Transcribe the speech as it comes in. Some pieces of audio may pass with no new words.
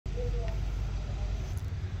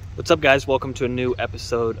What's up, guys? Welcome to a new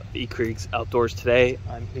episode of E-Creeks Outdoors. Today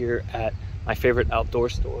I'm here at my favorite outdoor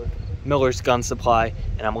store, Miller's Gun Supply,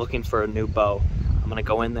 and I'm looking for a new bow. I'm gonna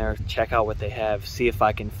go in there, check out what they have, see if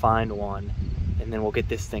I can find one, and then we'll get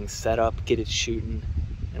this thing set up, get it shooting,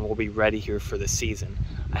 and we'll be ready here for the season.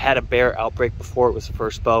 I had a bear outbreak before. It was the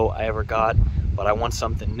first bow I ever got, but I want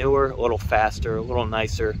something newer, a little faster, a little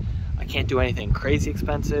nicer. I can't do anything crazy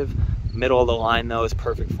expensive. Middle of the line though is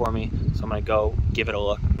perfect for me, so I'm gonna go give it a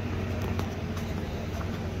look.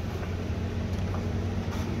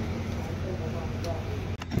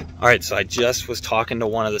 All right, so I just was talking to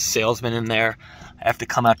one of the salesmen in there. I have to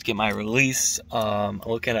come out to get my release. I'm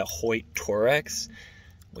looking at Hoyt Torrex,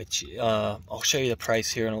 which I'll show you the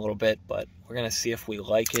price here in a little bit, but we're gonna see if we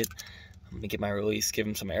like it. I'm gonna get my release, give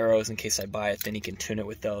him some arrows in case I buy it, then he can tune it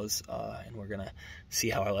with those, and we're gonna see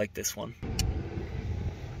how I like this one.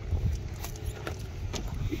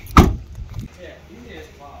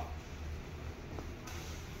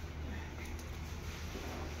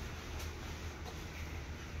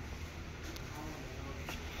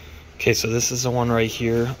 Okay, so this is the one right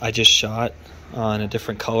here I just shot in a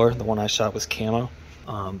different color. The one I shot was camo,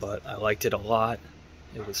 but I liked it a lot.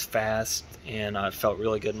 It was fast and it felt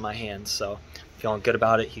really good in my hands, so feeling good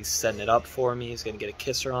about it. He's setting it up for me. He's gonna get a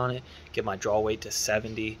kisser on it, get my draw weight to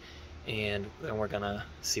 70, and then we're gonna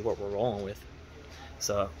see what we're rolling with. It's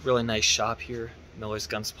a really nice shop here, Miller's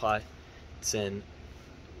Gun Supply. It's in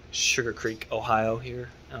Sugar Creek, Ohio here.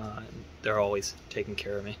 And they're always taking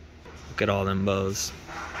care of me. Look at all them bows.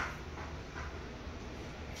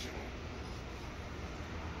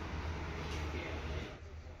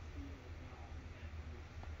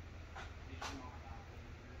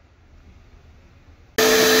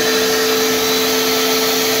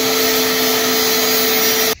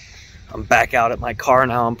 I'm back out at my car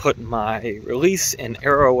now. I'm putting my release and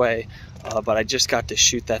arrow away, but I just got to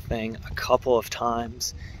shoot that thing a couple of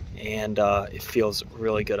times, and it feels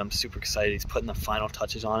really good. I'm super excited. He's putting the final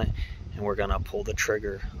touches on it, and we're gonna pull the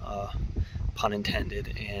trigger, pun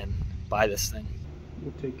intended, and buy this thing.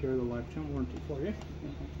 We'll take care of the lifetime warranty for you. You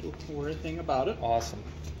don't have to worry anything about it. Awesome.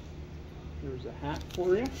 There's a hat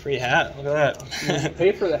for you. Free hat. Look at that. You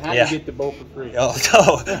pay for the hat, Yeah. and get the bow for free. Oh,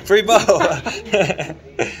 no. Free bow.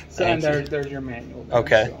 So, and there's your manual there,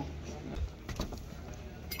 okay.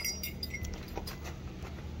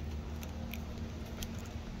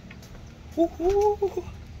 So. Woohoo.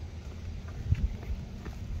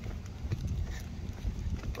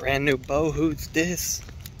 Brand new bow. Who's this?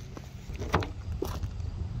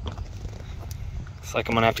 Looks like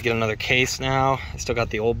I'm gonna have to get another case now. I still got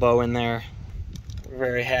the old bow in there.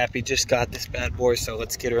 Very happy, just got this bad boy, so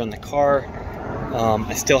let's get her in the car.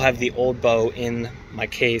 I still have the old bow in my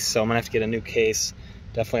case, so I'm gonna have to get a new case.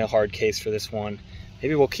 Definitely a hard case for this one.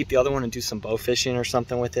 Maybe we'll keep the other one and do some bow fishing or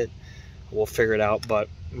something with it. We'll figure it out, but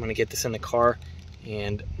I'm gonna get this in the car,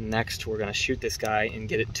 and next we're gonna shoot this guy and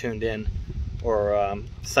get it tuned in, or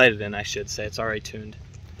sighted in, I should say. It's already tuned.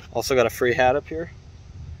 Also got a free hat up here.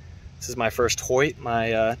 This is my first Hoyt.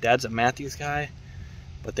 My dad's a Matthews guy,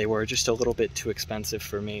 but they were just a little bit too expensive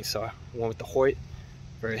for me, so I went with the Hoyt.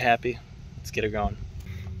 Very happy. Let's get her going.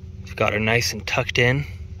 We've got her nice and tucked in,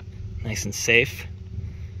 nice and safe.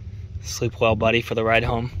 Sleep well, buddy, for the ride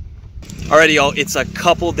home. Alrighty, y'all, it's a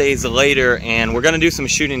couple days later, and we're gonna do some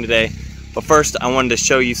shooting today. But first, I wanted to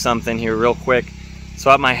show you something here real quick. So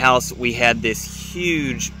at my house, we had this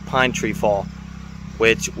huge pine tree fall,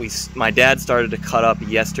 which my dad started to cut up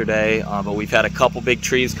yesterday, but we've had a couple big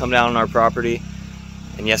trees come down on our property.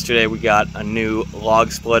 And yesterday we got a new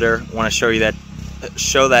log splitter. I want to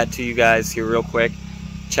show that to you guys here real quick.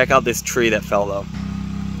 Check out this tree that fell though.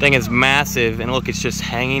 Thing is massive, and look, it's just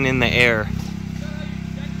hanging in the air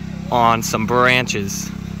on some branches.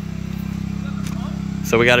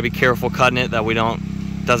 So we got to be careful cutting it that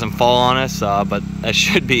doesn't fall on us, but that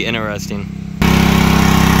should be interesting.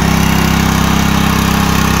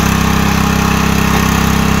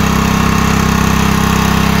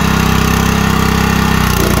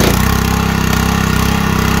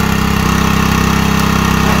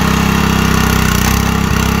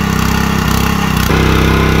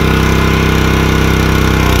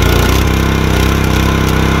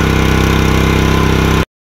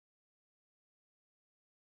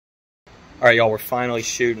 All right, y'all, we're finally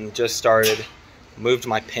shooting. Just started. Moved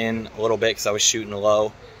my pin a little bit because I was shooting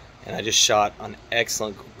low, and I just shot an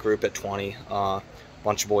excellent group at 20.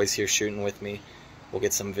 Bunch of boys here shooting with me. We'll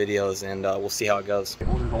get some videos, and we'll see how it goes.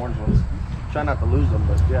 Ordered orange ones. Try not to lose them,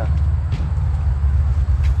 but yeah.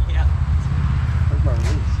 Yeah. Where's my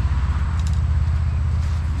release?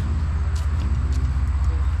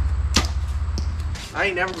 I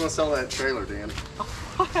ain't never gonna sell that trailer, Dan.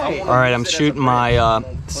 All right, I'm shooting my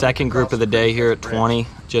second group of the day here at 20.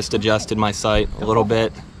 Just adjusted my sight a little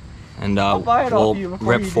bit, and we'll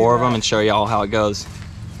rip 4 of them and show y'all how it goes.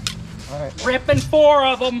 All right. Ripping 4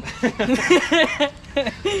 of them.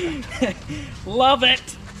 Love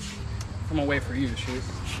it. I'm gonna wait for you to shoot.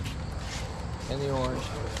 In the orange.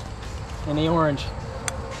 In the orange.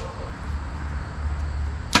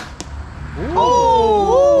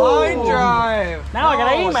 Ooh, line drive. Now I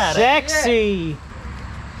gotta aim at it. Sexy.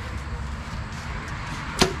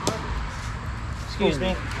 Excuse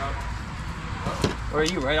me. Where are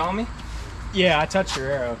you, right on me? Yeah, I touched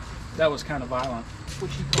your arrow. That was kind of violent.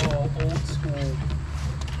 What you call old school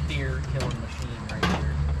deer killing machine right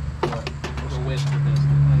here. The whisker distance.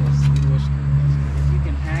 If you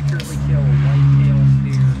can accurately kill a white-tailed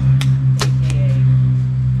deer, aka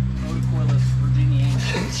Otocoilus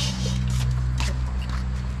virginianus,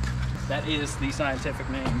 that is the scientific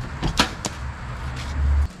name.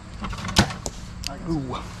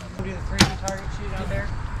 Ooh. Do the 3D target shoot out there?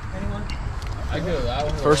 Anyone? I go that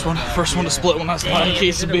one. First one to split when I was buying a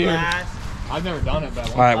case of beer. I've never done it,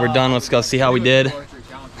 but All right, we're done. Let's go see how we did.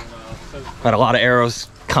 Had a lot of arrows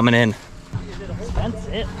coming in. That's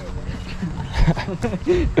it.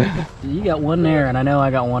 You got one there, and I know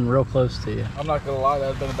I got one real close to you. I'm not gonna lie,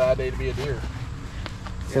 that's been a bad day to be a deer.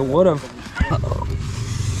 It would have.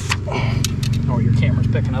 Oh, your camera's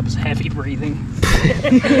picking up his heavy breathing.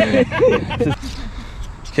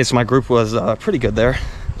 Okay, so my group was pretty good there.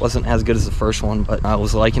 Wasn't as good as the first one, but I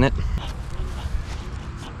was liking it.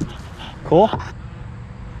 Cool. All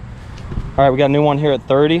right, we got a new one here at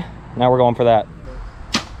 30. Now we're going for that.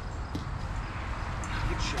 Good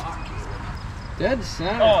shot, Caleb. Dead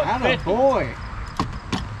center. Oh, Atta boy.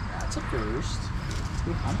 That's a first.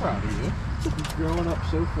 I'm proud of you. He's growing up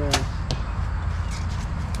so fast.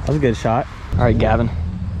 That was a good shot. All right, Gavin.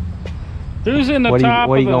 Who's in the What top?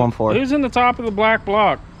 are you going for? Who's in the top of the black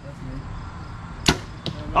block?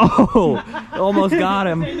 Oh, almost got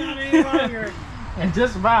him. And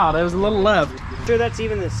just about. It was a little left. Sure, that's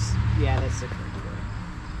even this. Yeah, that's it.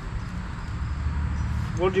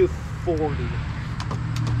 We'll do 40.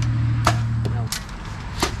 No.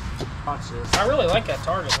 Watch this. I really like that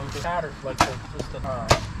target. The pattern, like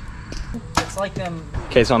it's like them.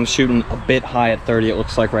 Okay, so I'm shooting a bit high at 30. It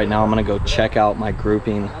looks like right now I'm gonna go check out my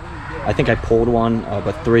grouping. I think I pulled one,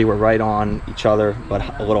 but 3 were right on each other,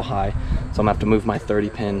 but a little high. So I'm gonna have to move my 30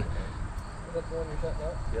 pin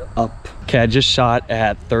up. Okay, I just shot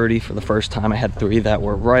at 30 for the first time. I had 3 that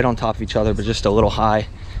were right on top of each other, but just a little high,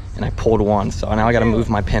 and I pulled one. So now I gotta move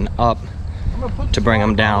my pin up to bring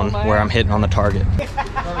them down where I'm hitting on the target.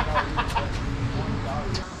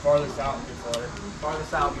 Farthest out gets a letter.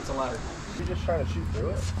 Farthest out gets a letter. You just trying to shoot through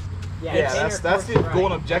it? Yeah, that's the goal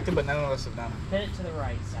and objective, but none of us have done it. Hit it to the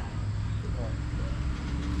right side.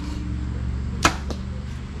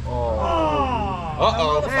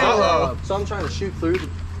 Uh-oh. So I'm trying to shoot through the...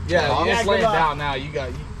 Yeah, Yeah, it's laying down now. You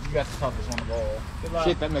got the toughest one of all. Good luck.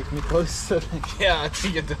 Shit, that makes me close to... Yeah, I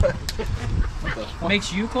think it does.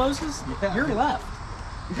 Makes you closest? Yeah. You're left.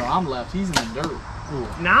 No, I'm left. He's in the dirt. Ooh.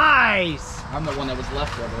 Nice. I'm the one that was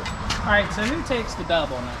left of it. All right, so who takes the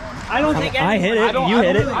dub on that one? I don't think I hit it. anyone- You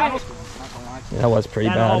hit it. I- That was pretty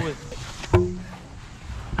That bad. always-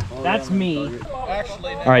 That's me.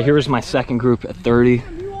 Actually, All right, here's my second group at 30.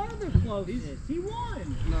 He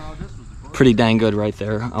won. Pretty dang good right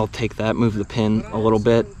there. I'll take that, move the pin a little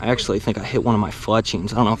bit. I actually think I hit one of my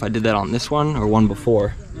fletchings. I don't know if I did that on this one or one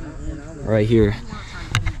before. Right here.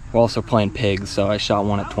 We're also playing pigs, so I shot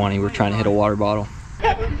one at 20. We're trying to hit a water bottle.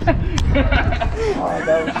 All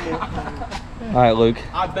right, Luke.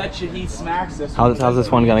 I bet you he smacks this How's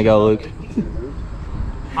this one gonna go, Luke?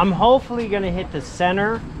 I'm hopefully gonna hit the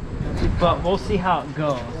center, but we'll see how it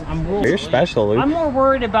goes. You're special, Luke. I'm more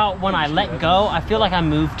worried about when I let go. I feel like I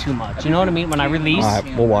move too much. You know what I mean? When I release, All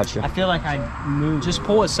right, we'll watch you. I feel like I move. Just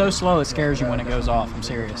pull it so slow it scares you when it goes off. I'm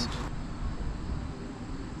serious.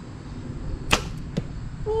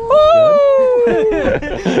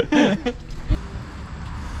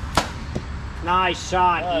 Nice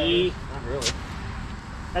shot, E. Not really.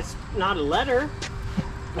 That's not a letter.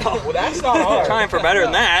 Well, that's not hard. Trying for better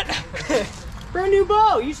than that. Brand new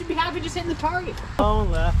bow. You should be happy just hitting the target. Oh,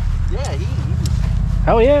 left. Yeah, he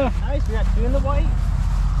Hell yeah. Nice. We got 2 in the white.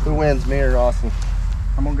 Who wins, me or Austin?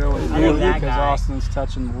 I'm gonna go with I you think that because guy. Austin's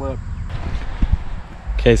touching the lip.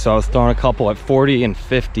 Okay, so I was throwing a couple at 40 and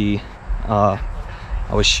 50.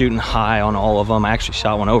 I was shooting high on all of them. I actually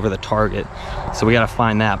shot one over the target. So we gotta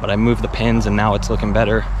find that, but I moved the pins and now it's looking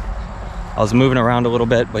better. I was moving around a little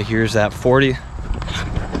bit, but here's that 40.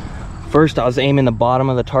 First I was aiming the bottom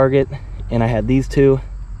of the target and I had these 2.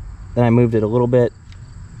 Then I moved it a little bit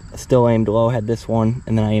I still aimed low, had this one,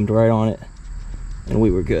 and then I aimed right on it, and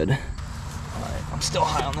we were good. All right, I'm still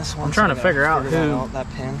high on this one. I'm trying to figure out that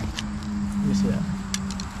pin. Let me see that.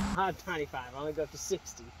 High 25. I only go up to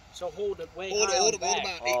 60. So hold it way Hold high. it about 8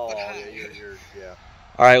 foot high. Yeah.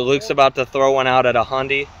 All right, Luke's about to throw one out at a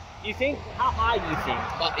hundy. You think? How high do you think?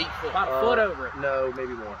 About 8 foot. About a foot over it. No,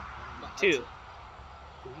 maybe more. 2.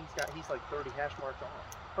 He's like 30 hash marks on.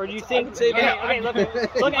 Or do you think? would say about- Okay, look at do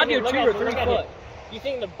it. Look 2 at or it. 3 Look at foot. it. You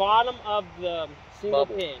think the bottom of the single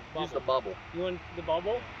Bubble. pin? Use the bubble. You want the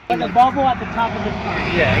bubble? Like the bubble at the top of the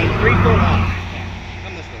pin. Yeah, 3 foot high.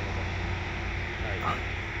 I'm this way.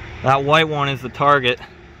 That white one is the target.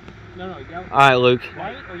 No, you got All right, Luke.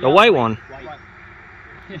 white or The yellow? white one. White.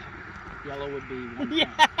 Yellow would be one. Yeah.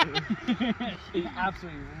 He's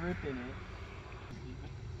absolutely ripping it.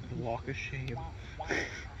 Walk of shame.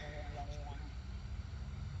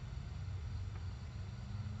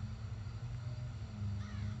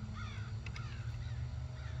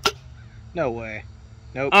 No way.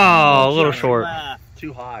 Nope. Oh, a little short.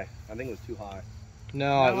 Too high. I think it was too high.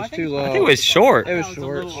 No, it was too low. I think it was short. It was That was a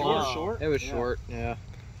short. little short. It was short. Yeah.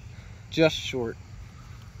 Just short.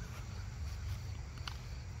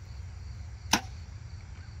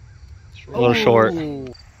 A little short.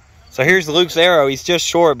 So here's Luke's arrow. He's just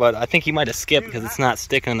short, but I think he might have skipped because it's not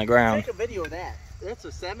sticking in the ground. Take a video of that. That's a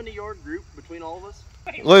 70-yard group between all of us.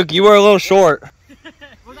 Luke, you were a little short.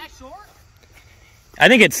 Was that short? I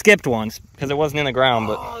think it skipped once because it wasn't in the ground,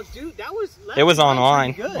 but Oh, dude, that was. it was on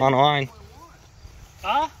line. On line.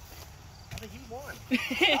 Huh? I think he won.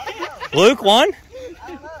 Luke won?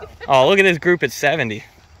 Oh, look at this group at 70.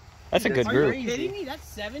 That's a good Are you group. kidding me? That's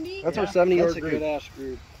 70? That's our 70-yard group. Good ass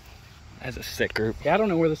group. That's a sick group. Yeah, I don't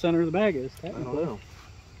know where the center of the bag is. I don't know.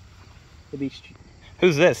 The beach.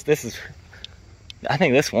 Who's this? This is. I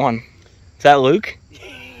think this one. Is that Luke?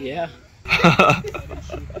 Yeah.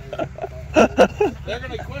 They're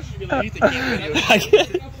gonna question you underneath the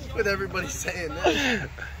camera with everybody saying this.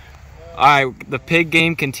 Alright, the pig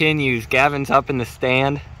game continues. Gavin's up in the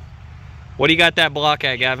stand. What do you got that block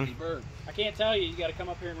at, Gavin? I can't tell you. You got to come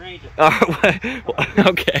up here and range it.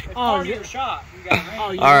 Okay. Oh, your shot. You got to range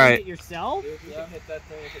Oh, you All right. did it yourself? Yeah. Hit that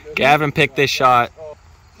thing with a good Gavin picked this shot.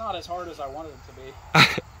 Not as hard as I wanted it to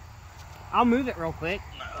be. I'll move it real quick.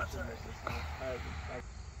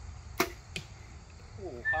 Ooh,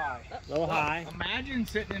 high. A little high. Imagine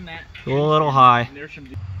sitting in that. A little high. And there's some.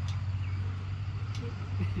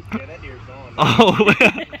 Yeah, that deer's on. Oh,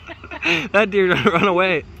 that deer done run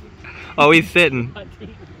away. Oh, he's sitting. Are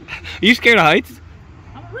you scared of heights?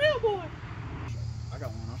 I'm a real boy. I got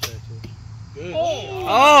one. I'll say it too. Good.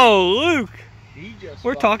 Oh, Luke. He just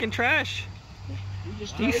We're talking trash.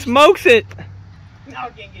 just He smokes it. Now I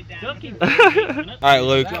can't get down. All right,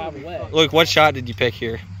 Luke. Drive away. Luke, what shot did you pick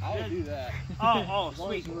here? I'll do that. Oh,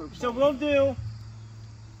 sweet. So we'll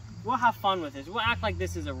have fun with this. We'll act like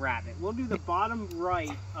this is a rabbit. We'll do the bottom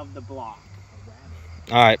right of the block.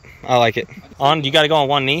 All right, I like it. On, you got to go on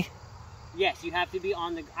one knee. Yes, you have to be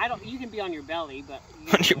on the. You can be on your belly, but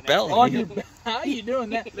you On your belly? On your. How are you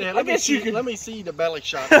doing that? Yeah, I guess you could. Let me see the belly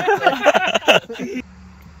shot.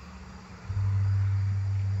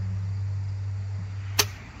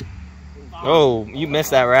 Oh, you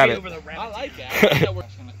missed that rabbit. I like that.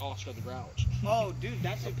 I'll show the grouch. Oh, dude,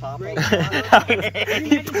 that's a Pop great.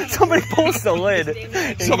 Somebody pulls the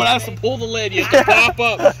lid. Someone has to pull the lid. You have to pop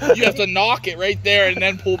up. You have to knock it right there and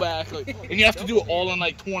then pull back. And you have to do it all in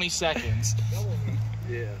like 20 seconds.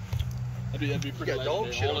 Yeah. That'd be pretty got dog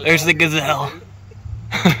legendary. shit on There's the gazelle.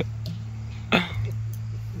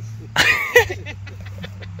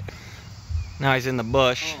 Now he's in the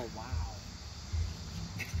bush.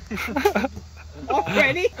 Oh wow.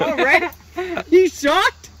 Already? You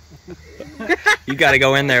shocked? You got to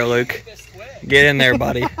go in there, Luke. Get in there,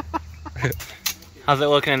 buddy. How's it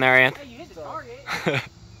looking in there, Anth? Hey, you hit the target.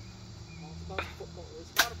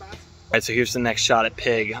 Alright, so here's the next shot at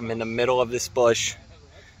pig. I'm in the middle of this bush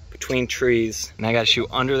between trees, and I gotta shoot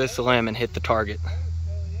under this limb and hit the target.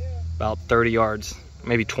 About 30 yards,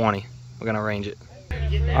 maybe 20. We're gonna range it.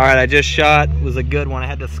 Alright, I just shot. It was a good one. I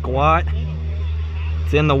had to squat.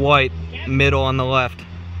 It's in the white, middle on the left.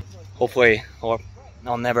 Hopefully, I'll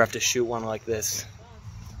never have to shoot one like this.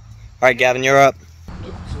 Alright, Gavin, you're up. Oh,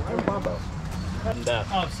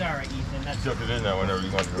 sorry, Ethan. That's Jump it in there whenever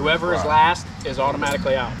you want to. Whoever is last is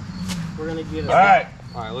automatically out. we're gonna do this. All right,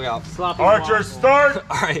 Alright, look out. Sloppy Archer, walk. start.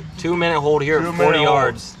 Alright, 2 minute hold here 2 at minute 40 hold.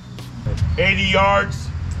 yards. 80 yards.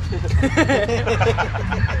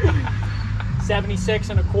 76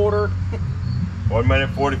 and a quarter. 1 minute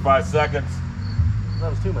 45 seconds. That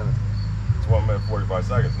was 2 minutes. It's 1 minute 45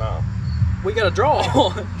 seconds now. We got a draw.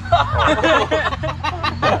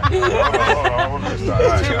 Hold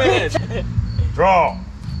on. 2 minutes. Draw.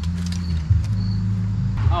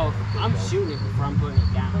 Oh, I'm shooting it before I'm putting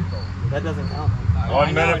it down. That doesn't count.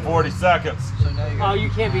 1 minute, 40 seconds. Oh, you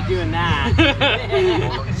can't be doing that.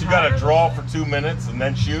 You gotta draw for 2 minutes and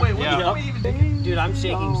then shoot. Wait, what do you even? Dude, I'm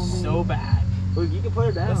shaking so bad. Well, you can put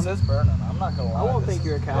her down. This is burning. I'm not gonna lie. I won't think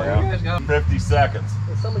you're a coward. Yeah. 50 seconds.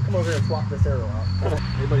 Somebody come over here and swap this arrow out.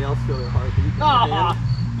 Anybody else feel their heartbeat? Oh,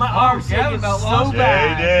 my arm's shaking so Yeah,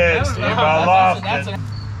 bad. he did. Steve about lost it.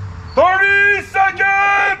 30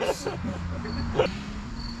 seconds!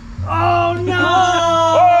 Oh no!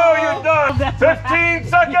 Oh, you're done. 15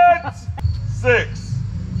 seconds. 6,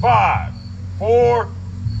 5, 4,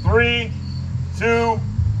 3, 2,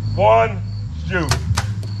 1, shoot.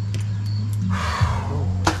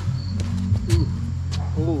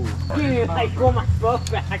 Ooh. Dude, I pull my book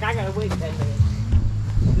back. I gotta wait 10 minutes.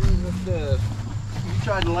 You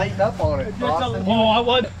tried to lighten up on it. Boston. Oh, I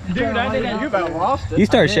was. Dude, I did You that. about lost it. You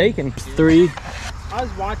started shaking. 3 I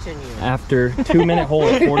was watching you. after 2 minute hole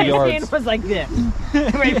at 40 His yards. hand was like this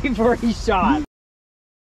right before he shot.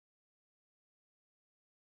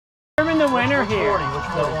 Determine the winner here.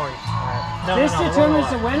 This determines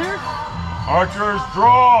the winner? Archers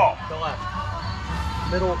draw. The left.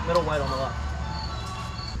 Middle white on the left.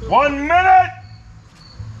 1 minute.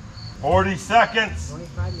 40 seconds.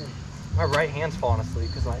 25 minutes. My right hand's falling asleep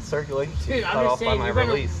because my circulation Dude, is cut I'm off just by saying, my you better,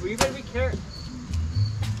 release. you better be careful.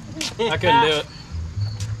 I couldn't do it.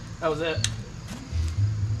 That was it.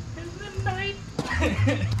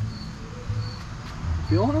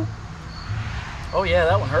 Feeling it? Oh yeah,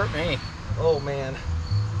 that one hurt me. Oh man.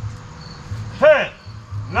 10,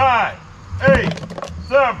 9, 8,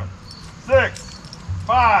 7, 6,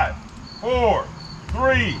 5, 4,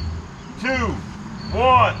 3, 2,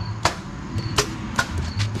 1.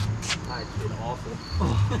 I did awful.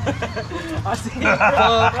 I see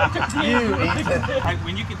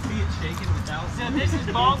when you can see it shaking without. So this is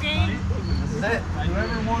ball game? This is it.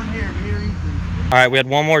 Whoever won here, All right, we had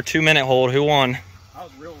one more 2 minute hold. Who won? I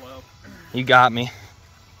was real low. You got me.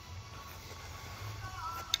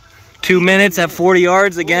 2 minutes at 40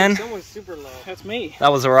 yards again. Someone's super low. That's me.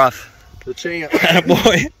 That was rough. the champ.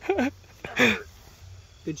 Boy.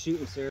 Good shooting, sir.